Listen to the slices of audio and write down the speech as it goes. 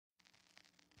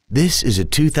This is a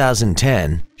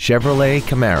 2010 Chevrolet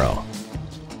Camaro.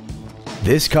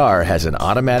 This car has an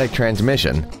automatic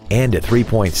transmission and a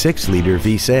 3.6-liter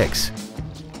V6.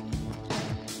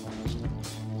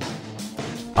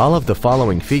 All of the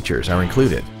following features are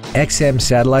included: XM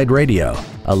satellite radio,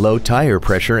 a low tire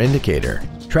pressure indicator,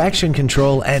 traction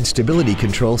control and stability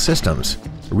control systems,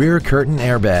 rear curtain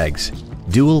airbags,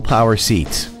 dual power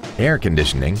seats, air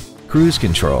conditioning, cruise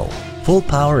control, full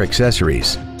power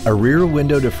accessories, a rear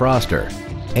window defroster,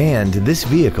 and this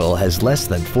vehicle has less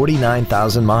than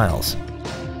 49,000 miles.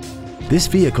 This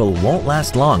vehicle won't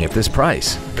last long at this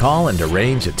price. Call and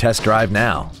arrange a test drive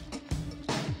now.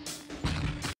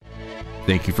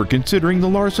 Thank you for considering the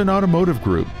Larson Automotive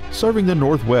Group, serving the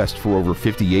Northwest for over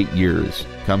 58 years.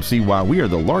 Come see why we are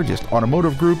the largest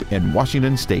automotive group in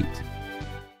Washington State.